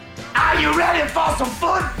you ready for some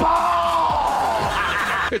football?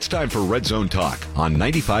 It's time for Red Zone Talk on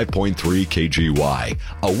 95.3 KGY,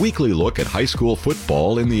 a weekly look at high school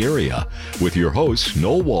football in the area, with your hosts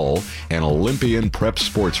Noel Wall and Olympian prep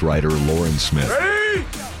sports writer Lauren Smith. Ready?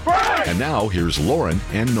 Break! And now here's Lauren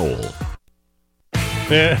and Noel.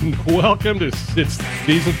 And welcome to it's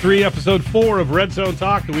Season 3, Episode 4 of Red Zone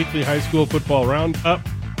Talk, the weekly high school football roundup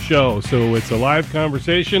show. So it's a live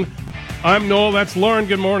conversation. I'm Noel. That's Lauren.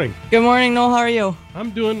 Good morning. Good morning, Noel. How are you?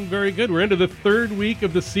 I'm doing very good. We're into the third week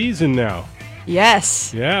of the season now.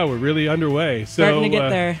 Yes. Yeah, we're really underway. Starting to get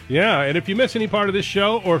there. Yeah, and if you miss any part of this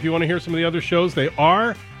show, or if you want to hear some of the other shows, they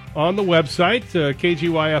are on the website,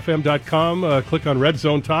 kgyfm.com. Click on Red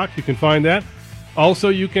Zone Talk. You can find that. Also,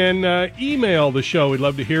 you can email the show. We'd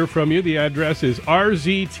love to hear from you. The address is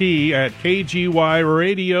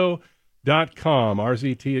rzt@kgyradio.com.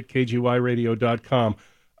 rzt@kgyradio.com.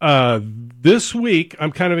 This week,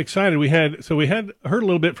 I'm kind of excited. We had heard a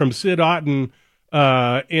little bit from Sid Otten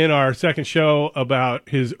in our second show about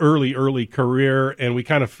his early career, and we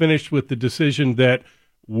kind of finished with the decision that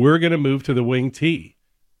we're going to move to the wing T.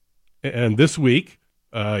 And this week,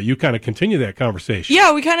 you kind of continue that conversation.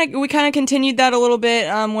 Yeah, we kind of continued that a little bit,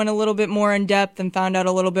 went a little bit more in depth and found out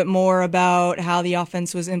a little bit more about how the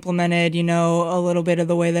offense was implemented, a little bit of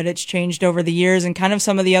the way that it's changed over the years and kind of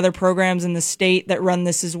some of the other programs in the state that run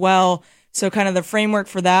this as well. So kind of the framework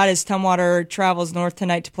for that is Tumwater travels north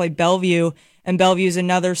tonight to play Bellevue, and Bellevue's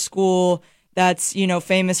another school that's,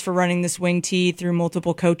 famous for running this wing T through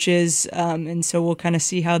multiple coaches. And so we'll kind of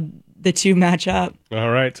see how the two match up. All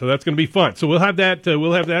right, so that's going to be fun. So we'll have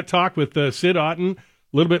that talk with Sid Otten a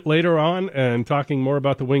little bit later on, and talking more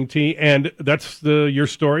about the wing T. And that's your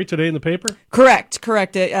story today in the paper? Correct.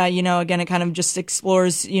 Again, it kind of just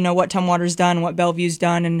explores, what Tumwater's done, what Bellevue's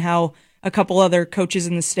done, and how a couple other coaches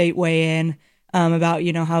in the state weigh in about,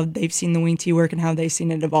 how they've seen the wing T work and how they've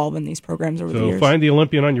seen it evolve in these programs over the years. So find the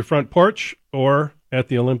Olympian on your front porch or at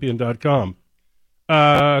theolympian.com.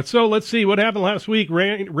 So let's see what happened last week.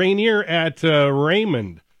 Rainier at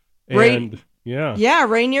Raymond. Yeah,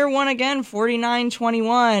 Rainier won again,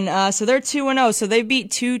 49-21. So they're 2-0. So they beat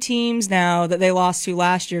two teams now that they lost to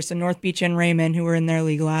last year. So North Beach and Raymond, who were in their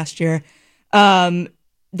league last year.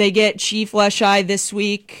 They get Chief Leschi this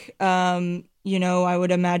week. I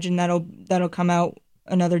would imagine that'll come out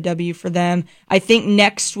another W for them. I think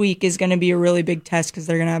next week is going to be a really big test because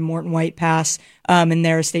they're going to have Morton White pass, and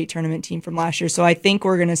they're a state tournament team from last year. So I think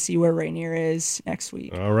we're going to see where Rainier is next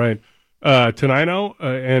week. All right. Tenino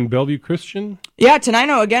and Bellevue Christian? Yeah,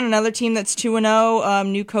 Tenino, again, another team that's 2-0.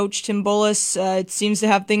 New coach Tim Bullis. It seems to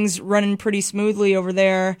have things running pretty smoothly over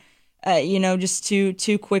there. Just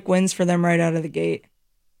two quick wins for them right out of the gate.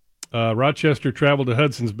 Rochester traveled to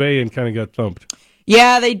Hudson's Bay and kind of got thumped.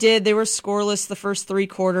 Yeah, they did. They were scoreless the first three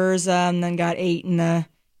quarters, then got eight in the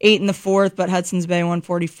fourth. But Hudson's Bay won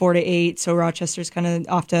 44-8. So Rochester's kind of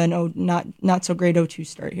off to an not so great 0-2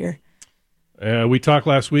 start here. We talked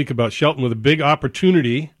last week about Shelton with a big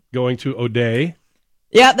opportunity going to O'Day.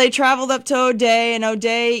 Yeah, they traveled up to O'Day, and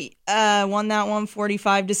O'Day won that one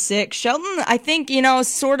 45-6. Shelton, I think,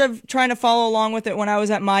 sort of trying to follow along with it when I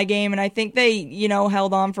was at my game, and I think they,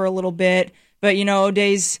 held on for a little bit. But,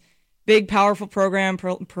 O'Day's big, powerful program,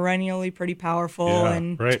 perennially pretty powerful. Yeah,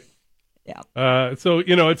 and right. Yeah. So,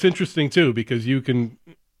 it's interesting, too, because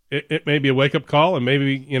it may be a wake-up call, and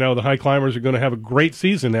maybe, the high climbers are going to have a great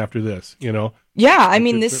season after this, Yeah, I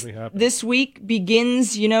mean, this week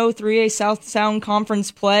begins, 3A South Sound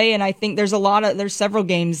Conference play, and I think there's several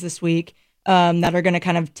games this week that are going to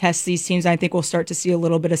kind of test these teams. I think we'll start to see a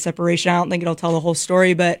little bit of separation. I don't think it'll tell the whole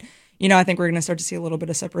story, but, I think we're going to start to see a little bit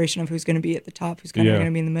of separation of who's going to be at the top, who's going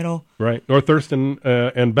to be in the middle. Right. North Thurston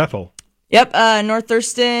and Bethel. Yep, North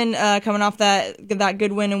Thurston coming off that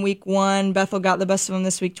good win in week one. Bethel got the best of them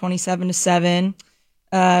this week, 27-7.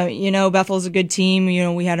 Bethel's a good team.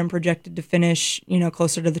 We had them projected to finish,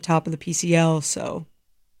 closer to the top of the PCL. So,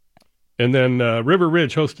 and then River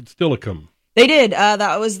Ridge hosted Stillicum. They did.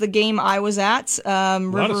 That was the game I was at. A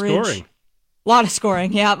lot of scoring. A lot of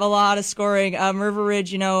scoring. Yeah, a lot of scoring. River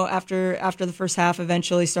Ridge, after the first half,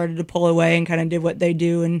 eventually started to pull away and kind of did what they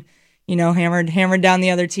do, and hammered down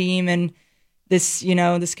the other team. And this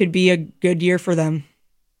could be a good year for them.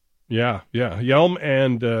 Yeah. Yelm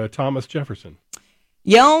and Thomas Jefferson.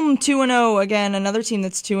 Yelm 2-0, again, another team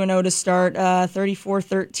that's 2-0 to start,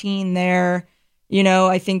 34-13 there.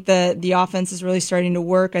 I think the offense is really starting to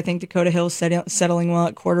work. I think Dakota Hill's settling well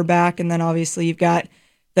at quarterback, and then obviously you've got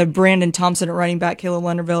the Brandon Thompson at running back, Caleb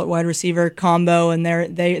Lunderville at wide receiver combo, and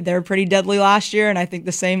they're pretty deadly last year, and I think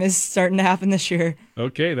the same is starting to happen this year.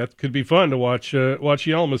 Okay, that could be fun to watch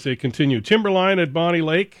Yelm as they continue. Timberline at Bonnie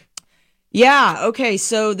Lake. Yeah, okay,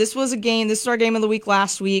 so this was our game of the week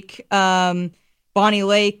last week. Bonnie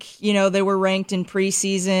Lake, they were ranked in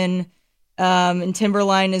preseason. And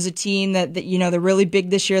Timberline is a team that they're really big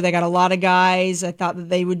this year. They got a lot of guys. I thought that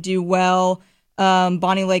they would do well.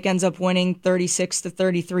 Bonnie Lake ends up winning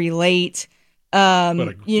 36-33 late.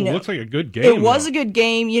 But it looks like a good game. It was a good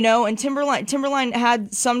game, and Timberline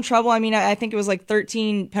had some trouble. I mean, I think it was like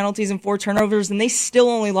 13 penalties and 4 turnovers, and they still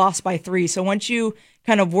only lost by 3. So once you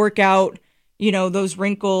kind of work out, those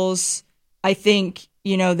wrinkles, I think,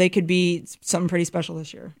 they could be something pretty special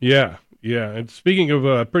this year. Yeah. And speaking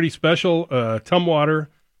of pretty special, Tumwater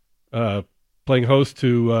playing host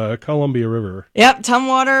to Columbia River. Yep,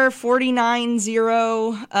 Tumwater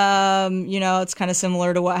 49-0. It's kind of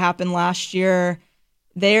similar to what happened last year.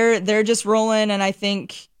 They're just rolling, and I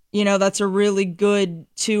think that's a really good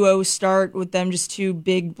 2-0 start with them just 2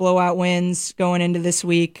 big blowout wins going into this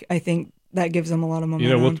week. I think that gives them a lot of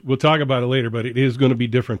momentum. We'll talk about it later, but it is going to be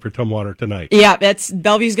different for Tumwater tonight. Yeah,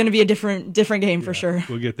 Bellevue's going to be a different game for sure.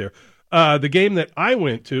 We'll get there. The game that I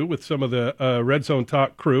went to with some of the Red Zone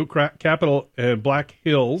Talk crew, Capital and Black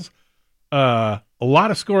Hills, a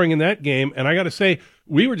lot of scoring in that game. And I got to say,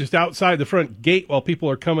 we were just outside the front gate while people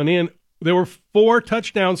are coming in. There were 4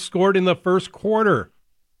 touchdowns scored in the first quarter.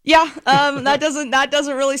 Yeah, that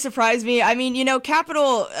doesn't really surprise me. I mean,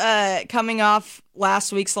 Capital coming off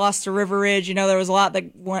last week's loss to River Ridge. There was a lot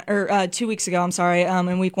that went, or 2 weeks ago. I'm sorry.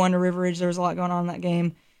 In week 1 to River Ridge, there was a lot going on in that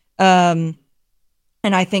game.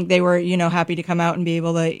 And I think they were, happy to come out and be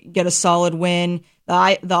able to get a solid win.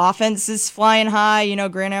 The offense is flying high.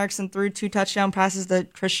 Grant Erickson threw 2 touchdown passes to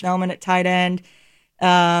Chris Schnellman at tight end.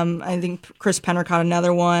 I think Chris Penner caught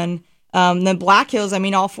another one. Then Black Hills,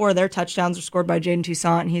 all 4 of their touchdowns were scored by Jaden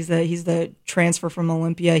Toussaint. He's the transfer from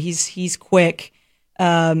Olympia. He's quick.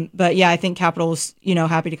 But yeah, I think Capital's,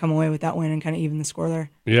 happy to come away with that win and kind of even the score there.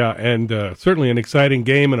 Yeah, and certainly an exciting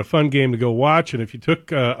game and a fun game to go watch. And if you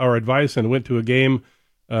took our advice and went to a game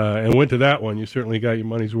and went to that one, you certainly got your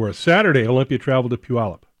money's worth. Saturday, Olympia traveled to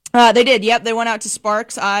Puyallup. They did, yep. They went out to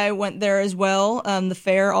Sparks. I went there as well. The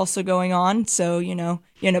fair also going on, so, you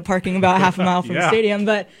end up parking about half a mile from the stadium.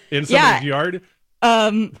 But in somebody's yard?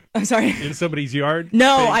 I'm sorry. In somebody's yard?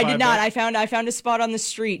 No, I did not. I found a spot on the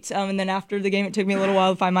street, and then after the game, it took me a little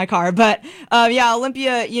while to find my car. But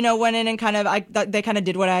Olympia, went in and they kind of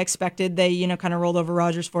did what I expected. They, kind of rolled over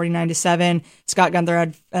Rogers 49-7. Scott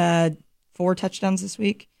Gunther had 4 touchdowns this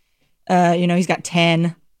week. He's got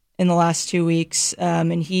 10 in the last 2 weeks,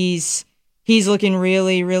 and he's looking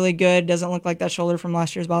really, really good. Doesn't look like that shoulder from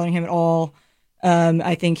last year is bothering him at all.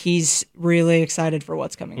 I think he's really excited for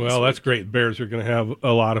what's coming. Well, that's great. Bears are going to have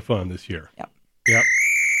a lot of fun this year. Yep.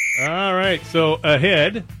 All right. So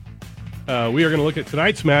ahead, we are going to look at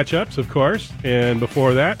tonight's matchups, of course. And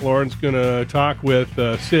before that, Lauren's going to talk with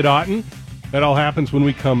Sid Otten. That all happens when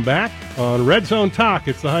we come back on Red Zone Talk.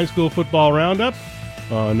 It's the high school football roundup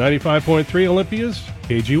on 95.3 Olympia's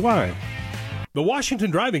KGY. The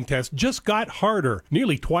Washington driving test just got harder.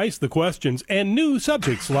 Nearly twice the questions and new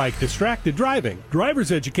subjects like distracted driving.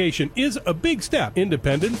 Driver's education is a big step.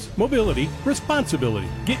 Independence, mobility, responsibility.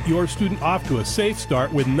 Get your student off to a safe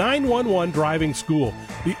start with 911 Driving School,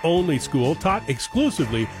 the only school taught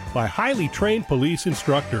exclusively by highly trained police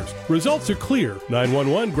instructors. Results are clear.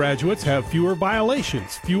 911 graduates have fewer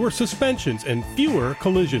violations, fewer suspensions, and fewer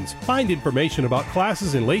collisions. Find information about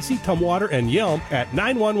classes in Lacey, Tumwater, and Yelm at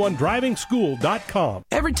 911drivingschool.com.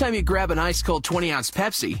 Every time you grab an ice-cold 20-ounce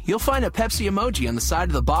Pepsi, you'll find a Pepsi emoji on the side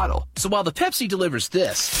of the bottle. So while the Pepsi delivers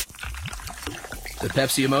this, the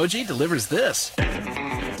Pepsi emoji delivers this.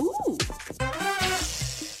 Ooh.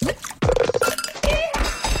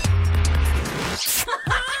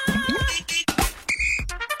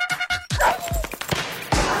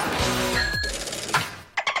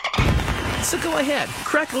 So go ahead,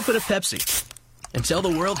 crack open a Pepsi, and tell the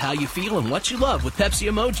world how you feel and what you love with Pepsi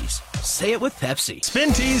emojis. Say it with Pepsi.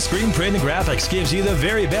 Spin Tees Screen Print and Graphics gives you the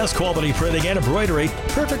very best quality printing and embroidery,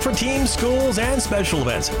 perfect for teams, schools, and special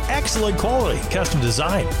events. Excellent quality, custom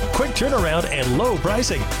design, quick turnaround, and low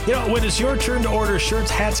pricing. When it's your turn to order shirts,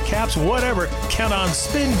 hats, caps, whatever, count on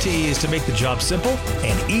Spin Tees to make the job simple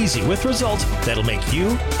and easy with results that'll make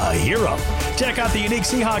you a hero. Check out the unique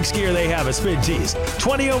Seahawks gear they have at Spin Tees.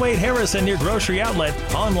 2008 Harrison, your grocery outlet.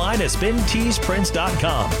 Online at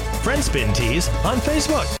spinteesprints.com. Friend Spin Tees on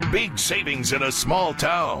Facebook. Big savings in a small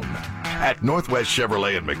town. At Northwest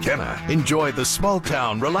Chevrolet in McKenna, enjoy the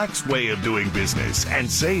small-town, relaxed way of doing business and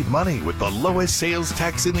save money with the lowest sales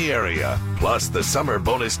tax in the area. Plus, the summer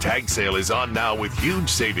bonus tag sale is on now with huge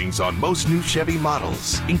savings on most new Chevy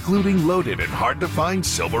models, including loaded and hard-to-find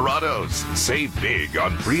Silverados. Save big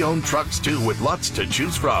on pre-owned trucks, too, with lots to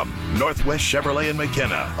choose from. Northwest Chevrolet in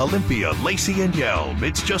McKenna, Olympia, Lacey, and Yelm.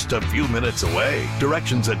 It's just a few minutes away.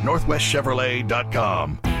 Directions at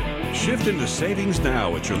northwestchevrolet.com. Shift into savings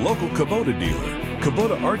now at your local Kubota dealer.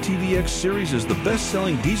 Kubota RTVX Series is the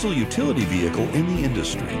best-selling diesel utility vehicle in the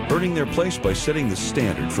industry, earning their place by setting the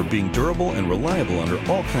standard for being durable and reliable under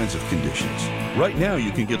all kinds of conditions. Right now,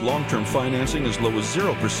 you can get long-term financing as low as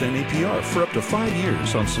 0% APR for up to 5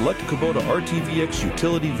 years on select Kubota RTVX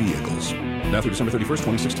utility vehicles. Now through December 31st,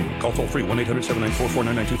 2016. Call toll-free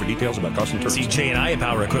 1-800-794-4992 for details about costs and terms. See J&I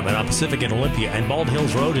Power Equipment on Pacific and Olympia and Bald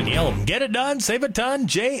Hills Road in Yelm. Get it done, save a ton,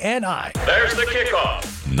 J&I. There's the kickoff.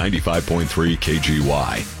 95.3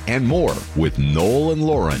 KGY and more with Noel and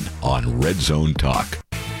Lauren on Red Zone Talk.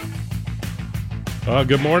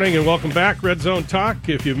 Good morning and welcome back, Red Zone Talk.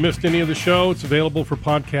 If you've missed any of the show, it's available for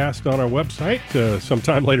podcast on our website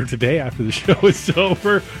sometime later today after the show is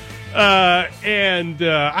over.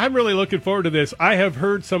 I'm really looking forward to this. I have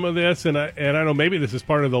heard some of this, and I know maybe this is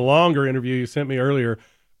part of the longer interview you sent me earlier,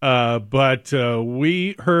 but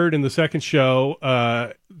we heard in the second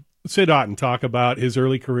show Sid Otten talk about his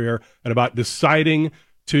early career and about deciding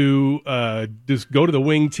to just go to the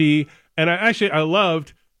wing tee. And I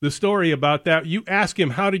loved the story about that. You asked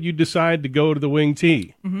him, how did you decide to go to the wing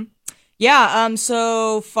tee? Mm-hmm. Yeah,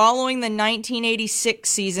 so following the 1986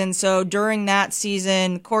 season, so during that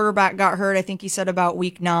season, quarterback got hurt, I think he said about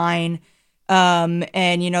week 9, and,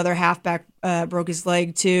 their halfback broke his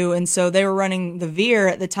leg too, and so they were running the veer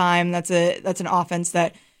at the time. That's an offense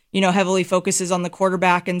that, heavily focuses on the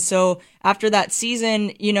quarterback, and so after that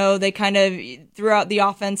season, they kind of threw out the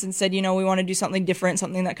offense and said, we want to do something different,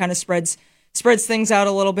 something that kind of spreads things out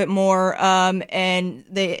a little bit more, and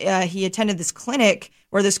he attended this clinic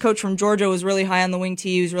where this coach from Georgia was really high on the wing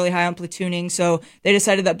tee, he was really high on platooning. So they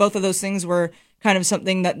decided that both of those things were kind of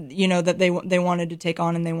something that, that they wanted to take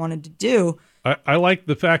on and they wanted to do. I like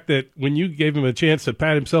the fact that when you gave him a chance to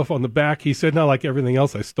pat himself on the back, he said, "Not like everything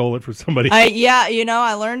else, I stole it from somebody."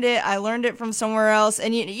 I learned it from somewhere else.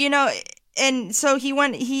 And, and so he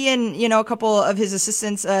and, a couple of his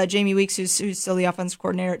assistants, Jamie Weeks, who's still the offensive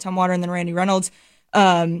coordinator at Tumwater, and then Randy Reynolds,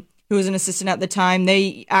 who was an assistant at the time,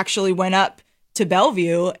 they actually went up to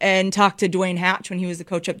Bellevue and talked to Dwayne Hatch when he was the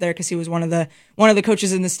coach up there, because he was one of the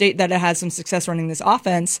coaches in the state that had some success running this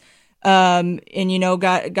offense. And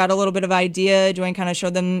got a little bit of idea. Dwayne kind of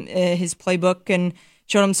showed them his playbook and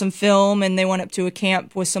showed them some film, and they went up to a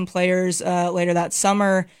camp with some players later that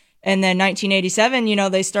summer. And then 1987,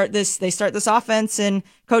 they start this offense, and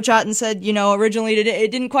Coach Otten said, originally it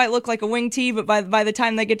didn't quite look like a wing tee, but by the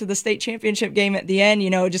time they get to the state championship game at the end,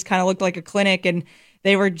 it just kind of looked like a clinic, and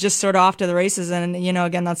they were just sort of off to the races. And,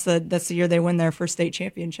 again, that's the year they win their first state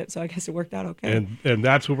championship. So I guess it worked out okay. And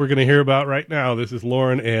that's what we're going to hear about right now. This is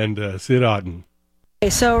Lauren and Sid Otten. Okay,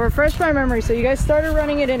 so refresh my memory. So you guys started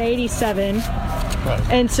running it in 87. Right.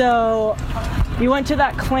 And so you went to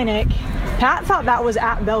that clinic. Pat thought that was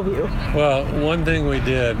at Bellevue. Well, one thing we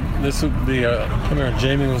did, this would be I remember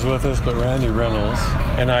Jamie was with us, but Randy Reynolds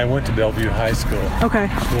and I went to Bellevue High School. Okay.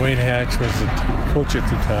 Dwayne Hatch was the coach at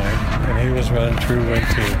the time, and he was running true wing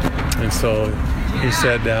tee. And so he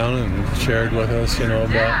sat down and shared with us,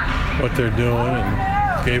 about what they're doing,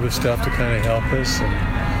 and gave us stuff to kind of help us.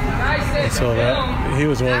 And so that he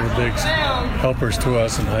was one of the big helpers to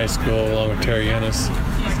us in high school, along with Terry Ennis.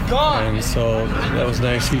 And so that was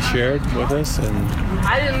nice. He shared with us,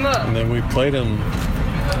 and then we played him.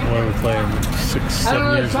 When we played him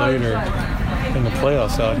 6-7 years later in the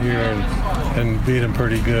playoffs out here, and beat him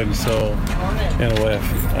pretty good. And so, in a way,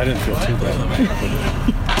 I didn't feel too bad.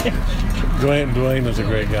 Dwayne was a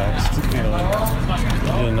great guy. He did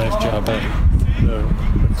a nice job.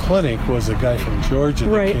 The clinic was a guy from Georgia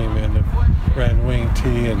that came in and ran wing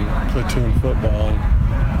tee and platoon football.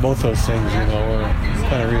 And both those things, were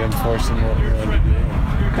kind of reinforcing what we wanted to do.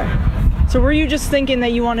 Okay. So were you just thinking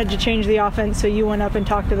that you wanted to change the offense, so you went up and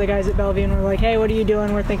talked to the guys at Bellevue and were like, "Hey, what are you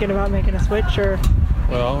doing? We're thinking about making a switch," or?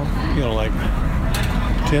 Well, like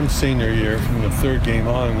Tim's senior year, from the third game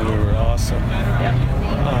on, we were awesome. Yeah.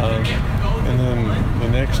 And then the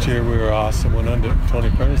next year we were awesome. Went on to Tony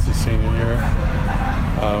Prentice's senior year.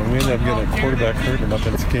 We ended up getting a quarterback hurt in about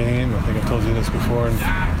this game. I think I told you this before.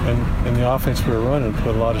 And the offense we were running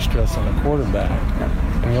put a lot of stress on the quarterback.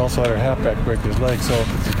 And we also had our halfback break his leg, so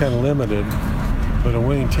it's kind of limited. But a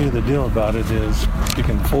wing T, the deal about it is you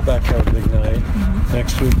can fullback have a big night.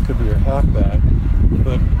 Next week could be your halfback.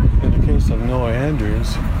 But in the case of Noah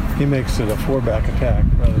Andrews, he makes it a 4-back attack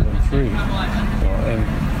rather than 3. And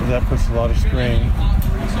that puts a lot of strain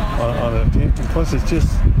on a team. And plus, it's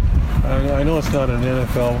just, I know it's not an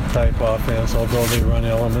NFL-type offense, although they run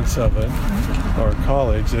elements of it, or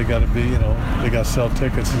college. They got to be, they got to sell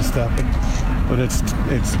tickets and stuff. But it's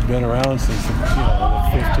been around since the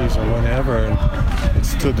 50s or whenever, and it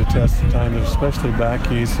stood the test of time. Especially back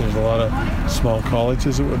east, there's a lot of small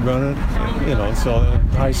colleges that would run it. So in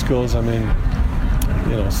high schools, so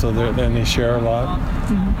then they share a lot,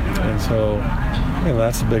 and so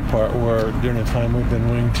that's a big part. Where during the time we've been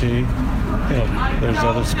wing T, there's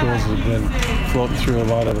other schools that have been floating through a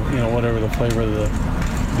lot of whatever the flavor of the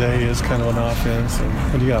day is, kind of an offense.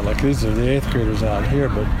 And you got these are the 8th graders out here,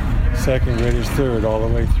 but 2nd graders, 3rd, all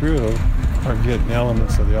the way through are getting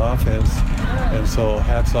elements of the offense. And so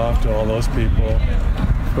hats off to all those people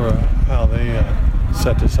for how they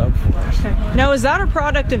set this up for us. Okay. Now, is that a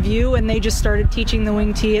product of you and they just started teaching the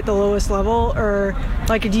wing T at the lowest level? Or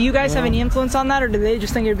do you guys have any influence on that, or do they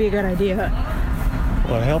just think it would be a good idea?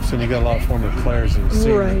 Well, it helps when you got a lot of former players that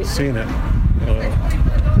have seen it.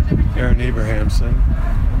 Aaron Abrahamson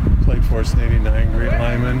played for us in '89, great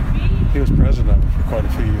lineman. He was president of it for quite a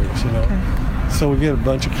few years, Okay. So we get a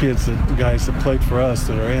bunch of guys that played for us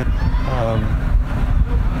that are in.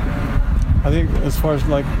 I think as far as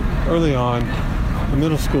early on, the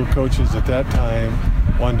middle school coaches at that time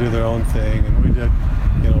wanted to do their own thing, and we did,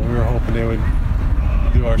 we were hoping they would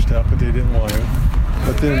do our stuff, but they didn't want to.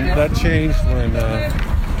 But then that changed when,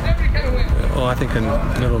 I think in the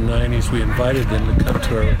middle 90s, we invited them to come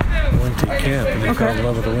to our wing T camp, and they fell in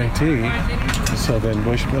love with the wing T. So then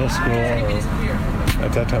Bush Middle School, or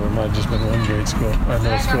at that time it might have just been one grade school, or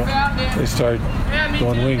middle school, they started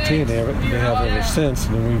going wing T, and they have ever since,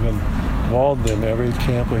 and we've involved them. Every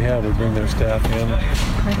camp we have, we bring their staff in,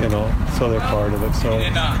 so they're part of it. So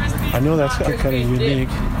I know that's kind of unique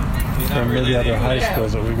from maybe other high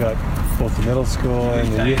schools that we got both the middle school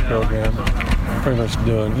and the youth program pretty much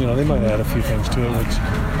doing. They might add a few things to it, which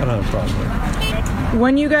I don't have a problem with.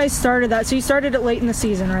 When you guys started that, so you started it late in the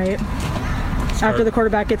season, right? After the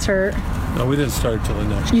quarterback gets hurt. No, we didn't start till the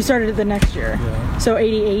next year. You started it the next year? Yeah. So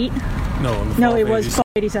 88? No, it was fall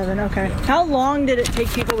 87, okay. Yeah. How long did it take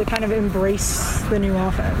people to kind of embrace the new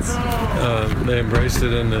offense? They embraced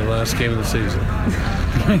it in the last game of the season.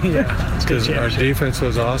 Because our defense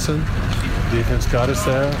was awesome. Defense got us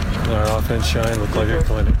there, and our offense shined, looked like a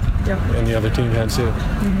clinic. Yep. And the other team had too.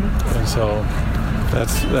 And so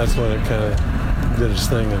that's when it kind of did its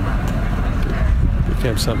thing and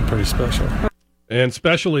became something pretty special. And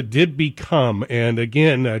special it did become. And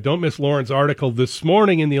again, don't miss Lauren's article this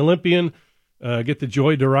morning in the Olympian. Get the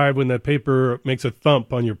joy derived when that paper makes a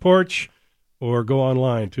thump on your porch, or go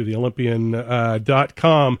online to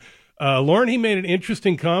theolympian.com. Lauren, he made an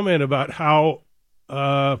interesting comment about how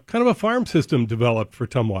kind of a farm system developed for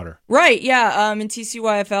Tumwater. Right, yeah, in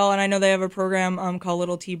TCYFL, and I know they have a program called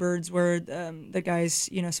Little T-Birds where the guys,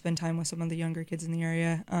 spend time with some of the younger kids in the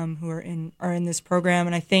area who are in this program,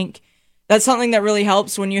 and I think that's something that really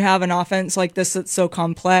helps when you have an offense like this that's so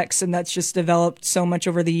complex and that's just developed so much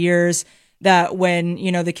over the years, that when,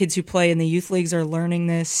 the kids who play in the youth leagues are learning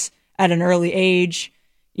this at an early age,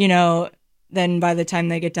 then by the time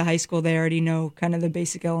they get to high school, they already know kind of the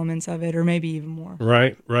basic elements of it, or maybe even more.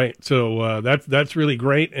 Right. So that's really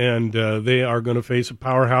great, and they are going to face a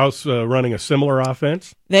powerhouse running a similar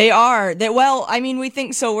offense. They are. We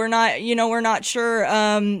think so. We're not. We're not sure.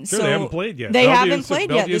 So they haven't played yet. They haven't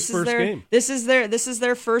played yet. This is their game. This is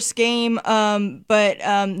their first game. But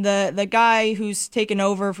the guy who's taken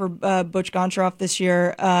over for Butch Goncharoff this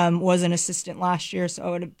year was an assistant last year, so I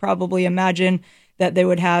would probably imagine that they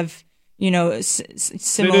would have. Similar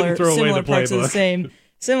parts of the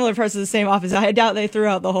same offense. I doubt they threw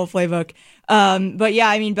out the whole playbook. But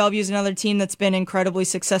yeah, Bellevue's another team that's been incredibly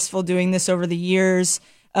successful doing this over the years.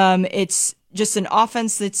 It's just an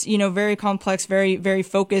offense that's, very complex, very, very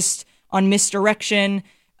focused on misdirection.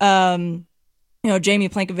 Jamie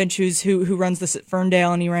Plankovich, who runs this at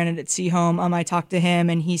Ferndale, and he ran it at Seaholm. I talked to him,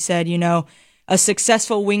 and he said, a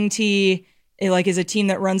successful wing tee, is a team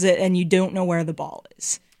that runs it and you don't know where the ball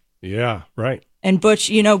is. Yeah, right. And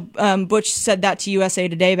Butch, Butch said that to USA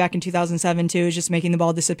Today back in 2007 too. Is just making the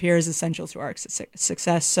ball disappear is essential to our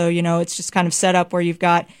success. So it's just kind of set up where you've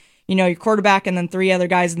got your quarterback and then 3 other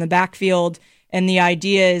guys in the backfield, And the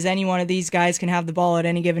idea is any one of these guys can have the ball at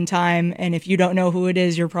any given time. And if you don't know who it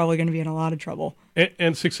is, you're probably going to be in a lot of trouble.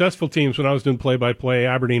 And successful teams, when I was doing play-by-play,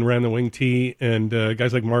 Aberdeen ran the wing tee, and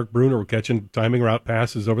guys like Mark Bruner were catching timing route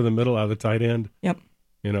passes over the middle out of the tight end. Yep.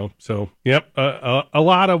 A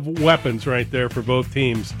lot of weapons right there for both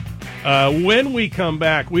teams. When we come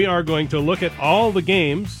back, we are going to look at all the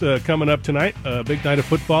games coming up tonight. A big night of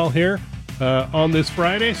football here on this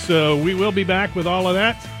Friday. So we will be back with all of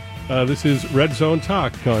that. This is Red Zone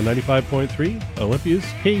Talk on 95.3 Olympia's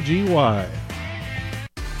KGY.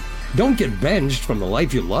 Don't get benched from the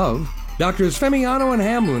life you love. Doctors Femiano and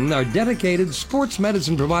Hamlin are dedicated sports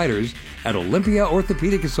medicine providers at Olympia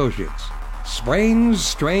Orthopedic Associates. Sprains,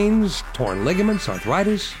 strains, torn ligaments,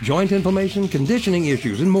 arthritis, joint inflammation, conditioning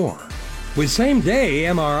issues, and more. With same-day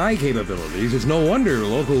MRI capabilities, it's no wonder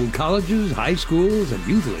local colleges, high schools, and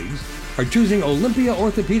youth leagues are choosing Olympia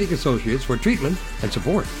Orthopedic Associates for treatment and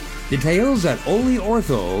support. Details at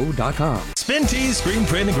oliortho.com. Spin Tees Screen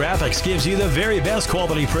Print and Graphics gives you the very best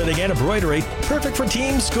quality printing and embroidery, perfect for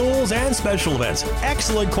teams, schools, and special events.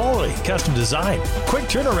 Excellent quality, custom design, quick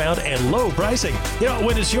turnaround, and low pricing.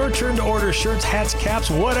 When it's your turn to order shirts, hats, caps,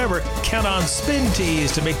 whatever, count on Spin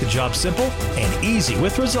Tees to make the job simple and easy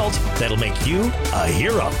with results that'll make you a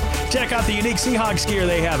hero. Check out the unique Seahawks gear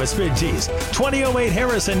they have at Spin Tees. 2008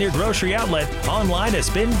 Harrison near Grocery Outlet. Online at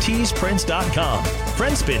spinteesprints.com.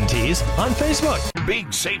 Friend Spin Tees on Facebook.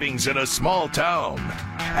 Big savings in a small town.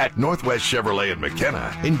 At Northwest Chevrolet in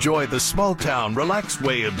McKenna, enjoy the small town, relaxed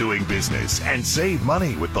way of doing business and save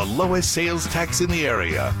money with the lowest sales tax in the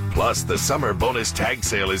area. Plus, the summer bonus tag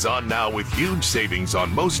sale is on now with huge savings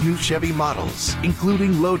on most new Chevy models,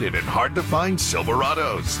 including loaded and hard-to-find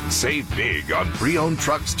Silverados. Save big on pre-owned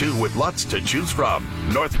trucks, too, with lots to choose from.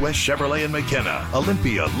 Northwest Chevrolet in McKenna,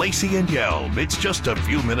 Olympia, Lacey, and Yelm. It's just a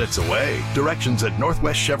few minutes away. Directions at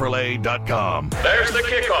northwestchevrolet.com. There's the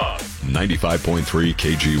kickoff. 95.3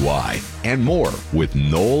 KGY and more with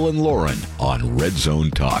Noel and Lauren on Red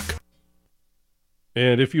Zone Talk.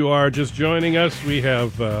 And if you are just joining us, we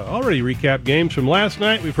have already recapped games from last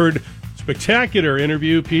night. We've heard spectacular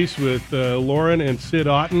interview piece with Lauren and Sid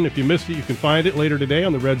Otten. If you missed it, you can find it later today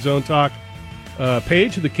on the Red Zone Talk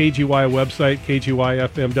page of the KGY website,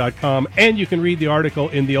 kgyfm.com, and you can read the article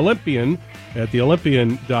in The Olympian at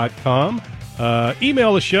theolympian.com.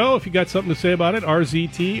 Email the show if you got something to say about it,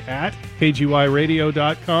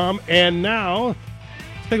 rzt@kgyradio.com. And now, let's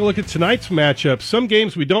take a look at tonight's matchup. Some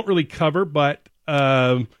games we don't really cover, but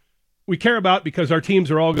we care about because our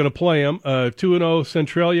teams are all going to play them. 2-0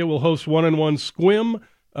 Centralia will host 1-1 Squim.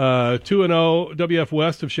 2-0 WF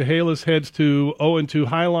West of Chehalis heads to 0-2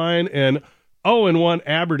 Highline, and 0-1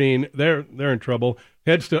 Aberdeen, they're in trouble,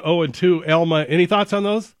 heads to 0-2 Elma. Any thoughts on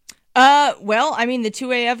those? Well, I mean, the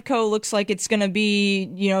 2A EVCO looks like it's going to be,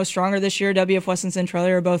 stronger this year. WF West and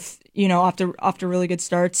Centralia are both, off to really good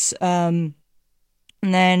starts. And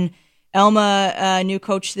then Elma, new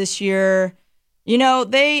coach this year.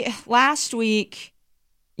 They last week,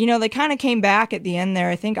 they kind of came back at the end there.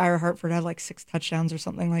 I think Ira Hartford had like 6 touchdowns or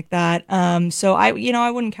something like that. So I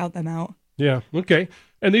wouldn't count them out. Yeah. Okay.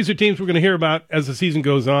 And these are teams we're going to hear about as the season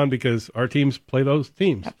goes on because our teams play those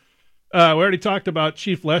teams. Yep. We already talked about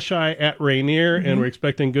Chief Leschi at Rainier, and we're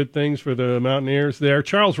expecting good things for the Mountaineers there.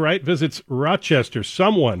 Charles Wright visits Rochester.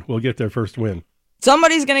 Someone will get their first win.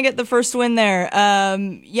 Somebody's going to get the first win there.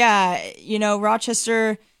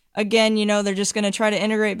 Rochester, again, they're just going to try to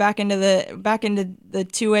integrate back into the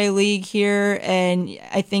 2A league here, and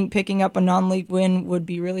I think picking up a non-league win would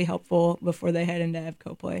be really helpful before they head into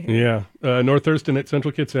EVCO play here. Yeah, North Thurston at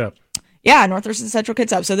Central Kitsap. Yeah, North Thurston Central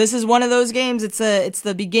Kitsap. So this is one of those games. It's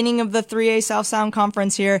the beginning of the 3A South Sound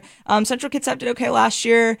Conference here. Central Kitsap did okay last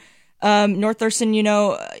year. North Thurston,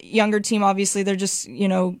 younger team, obviously. They're just,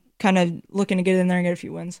 kind of looking to get in there and get a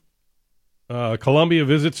few wins. Columbia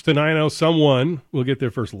visits Tenino. Someone will get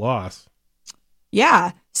their first loss.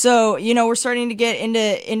 Yeah. So, we're starting to get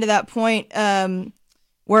into that point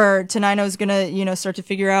where Tenino is going to, start to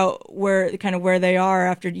figure out where they are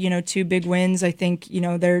after, 2 big wins. I think,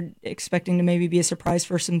 they're expecting to maybe be a surprise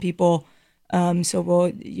for some people. So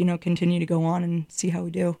we'll, continue to go on and see how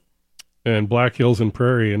we do. And Black Hills and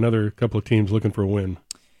Prairie, another couple of teams looking for a win.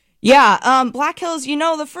 Yeah, Black Hills,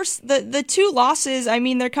 the 2 losses, I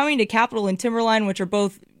mean, they're coming to Capital and Timberline, which are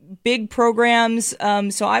both big programs.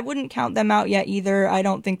 So I wouldn't count them out yet either. I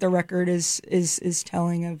don't think the record is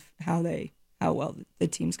telling of how well the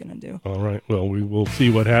team's going to do. All right. Well, we will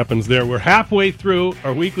see what happens there. We're halfway through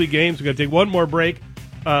our weekly games. We've got to take one more break.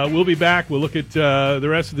 We'll be back. We'll look at the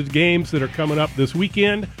rest of the games that are coming up this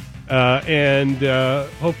weekend. And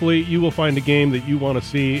hopefully you will find a game that you want to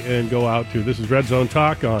see and go out to. This is Red Zone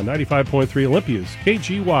Talk on 95.3 Olympia's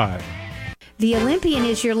KGY. The Olympian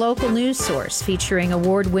is your local news source featuring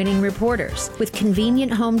award-winning reporters with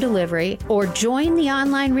convenient home delivery, or join the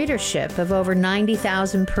online readership of over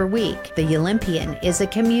 90,000 per week. The Olympian is a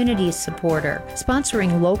community supporter,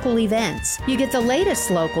 sponsoring local events. You get the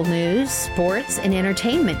latest local news, sports, and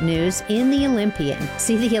entertainment news in The Olympian.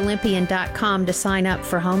 See theolympian.com to sign up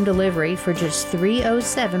for home delivery for just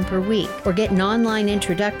 $3.07 per week, or get an online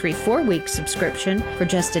introductory 4-week subscription for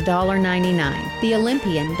just $1.99.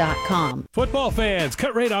 Theolympian.com. Football fans,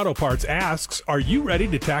 Cut Rate Auto Parts asks, are you ready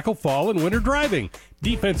to tackle fall and winter driving?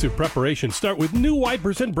 Defensive preparations start with new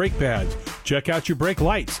wipers and brake pads. Check out your brake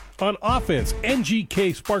lights. On offense,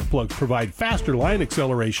 NGK spark plugs provide faster line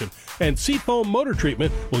acceleration, and Seafoam motor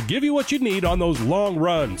treatment will give you what you need on those long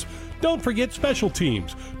runs. Don't forget special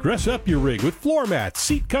teams. Dress up your rig with floor mats,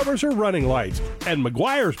 seat covers, or running lights. And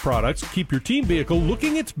Meguiar's products keep your team vehicle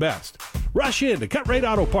looking its best. Rush in to Cut Rate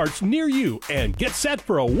Auto Parts near you and get set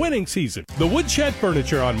for a winning season. The Woodshed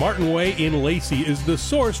Furniture on Martin Way in Lacey is the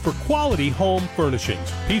source for quality home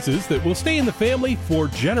furnishings. Pieces that will stay in the family for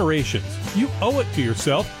generations. You owe it to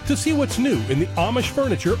yourself to see what's new in the Amish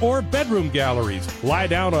furniture or bedroom galleries. Lie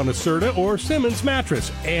down on a Serta or Simmons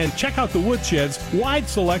mattress and check out the Woodshed's wide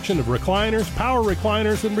selection of recliners, power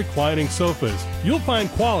recliners, and reclining sofas. You'll find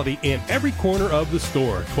quality in every corner of the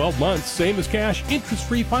store. 12 months, same as cash,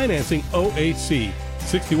 interest-free financing, OAC.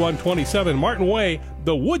 6127 Martin Way,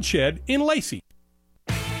 the Woodshed in Lacey.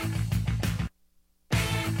 Okay,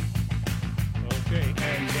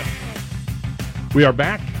 and we are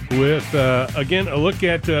back with, again, a look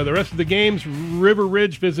at the rest of the games. River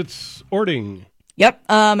Ridge visits Ording. Yep,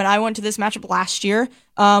 and I went to this matchup last year.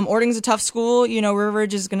 Ording's a tough school. You know, River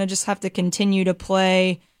Ridge is going to just have to continue to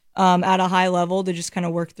play at a high level to just kind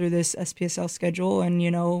of work through this SPSL schedule. And,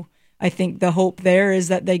 you know, I think the hope there is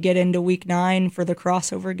that they get into Week 9 for the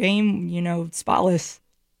crossover game, you know, spotless.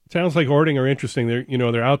 Sounds like Ording are interesting.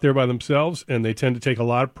 They're out there by themselves, and they tend to take a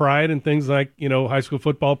lot of pride in things like, you know, high school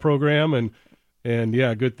football program, and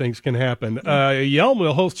yeah, good things can happen. Yelm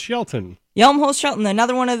will host Shelton. Yelm hosts Shelton.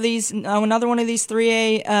 Another one of these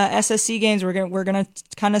 3A SSC games. We're gonna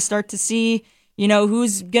kind of start to see, you know,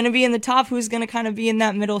 who's gonna be in the top, who's gonna kind of be in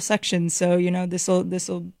that middle section. So, you know, this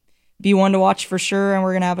will be one to watch for sure, and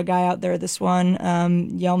we're gonna have a guy out there this one.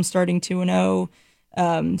 Yelm starting 2-0,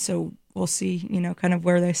 so we'll see, you know, kind of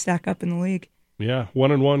where they stack up in the league. Yeah,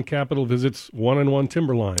 1-1 Capital visits 1-1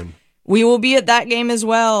 Timberline. We will be at that game as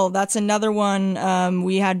well. That's another one.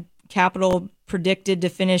 We had Capital predicted to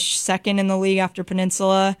finish second in the league after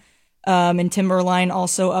Peninsula, and Timberline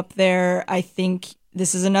also up there. I think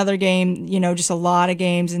this is another game, you know, just a lot of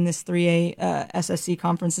games in this 3A SSC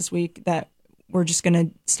conference this week that we're just going to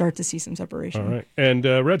start to see some separation. All right. And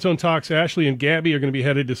Red Zone Talks, Ashley and Gabby are going to be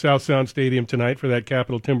headed to South Sound Stadium tonight for that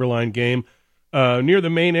Capital Timberline game. Near the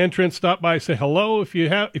main entrance, stop by, say hello. If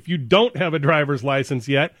you don't have a driver's license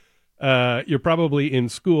yet, you're probably in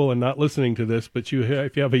school and not listening to this, but if you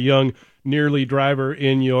have a young nearly driver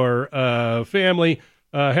in your family,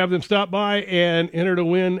 have them stop by and enter to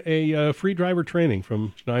win a free driver training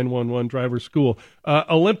from 911 Driver School.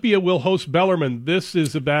 Olympia will host Bellarmine. This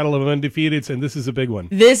is a battle of undefeateds, and this is a big one.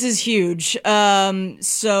 This is huge.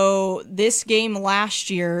 So this game last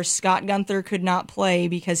year, Scott Gunther could not play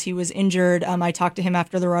because he was injured. I talked to him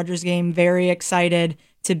after the Rogers game, very excited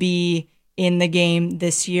to be in the game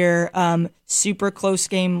this year. Super close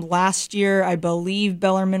game last year. I believe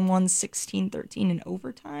Bellarmine won 16-13 in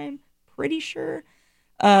overtime. Pretty sure.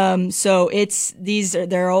 So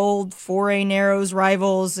they're old 4A Narrows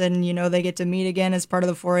rivals, and, you know, they get to meet again as part of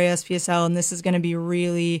the 4A SPSL, and this is going to be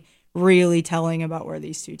really, really telling about where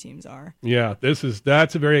these two teams are. Yeah, that's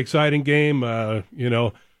a very exciting game. You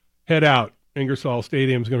know, head out. Ingersoll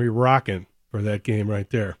Stadium is going to be rocking for that game right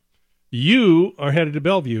there. You are headed to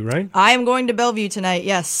Bellevue, right? I am going to Bellevue tonight,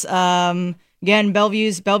 yes. Again,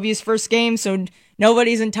 Bellevue's first game, so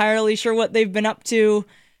nobody's entirely sure what they've been up to.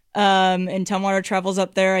 And Tumwater travels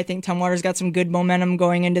up there. I think Tumwater's got some good momentum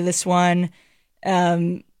going into this one.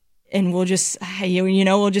 And we'll just,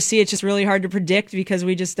 we'll just see. It's just really hard to predict because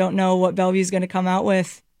we just don't know what Bellevue's going to come out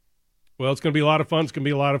with. Well, it's going to be a lot of fun. It's going to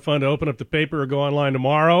be a lot of fun to open up the paper or go online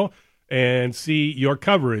tomorrow and see your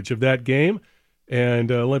coverage of that game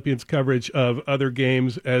and Olympians' coverage of other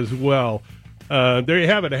games as well. There you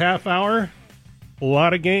have it, a half hour, a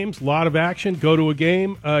lot of games, a lot of action. Go to a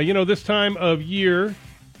game. This time of year,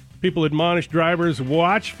 people admonish drivers,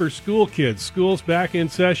 watch for school kids. School's back in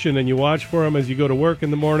session, and you watch for them as you go to work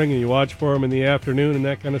in the morning, and you watch for them in the afternoon and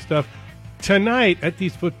that kind of stuff. tonight at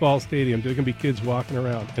these football stadiums, there can be kids walking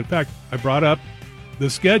around. In fact, I brought up the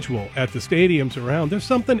schedule at the stadiums around. There's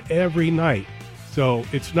something every night. So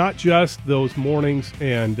it's not just those mornings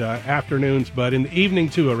and afternoons, but in the evening,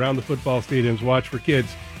 too, around the football stadiums. Watch for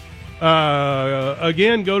kids.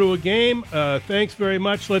 Again, go to a game. Thanks very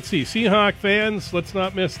much. Let's see. Seahawk fans, let's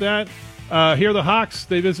not miss that. Here the Hawks,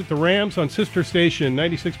 they visit the Rams on sister station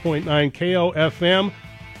 96.9 KOFM.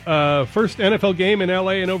 First NFL game in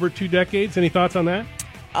LA in over 2 decades. Any thoughts on that?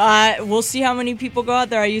 We'll see how many people go out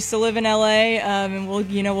there. I used to live in LA, and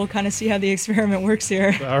we'll kind of see how the experiment works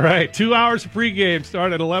here. All right, 2 hours of pregame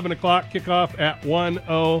start at 11 o'clock, kickoff at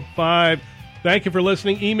 1:05. Thank you for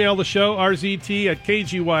listening. Email the show,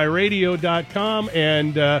 rzt@kgyradio.com,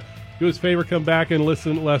 and do us a favor, come back and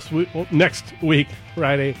listen next week,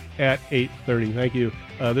 Friday at 8:30. Thank you.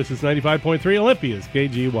 This is 95.3 Olympia's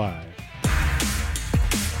KGY.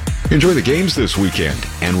 Enjoy the games this weekend.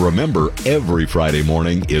 And remember, every Friday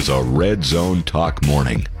morning is a Red Zone Talk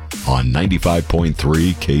morning on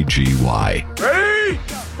 95.3 KGY. Ready?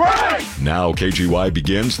 Break! Now KGY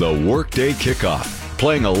begins the Workday Kickoff,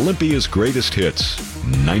 playing Olympia's greatest hits,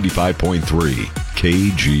 95.3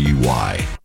 KGY.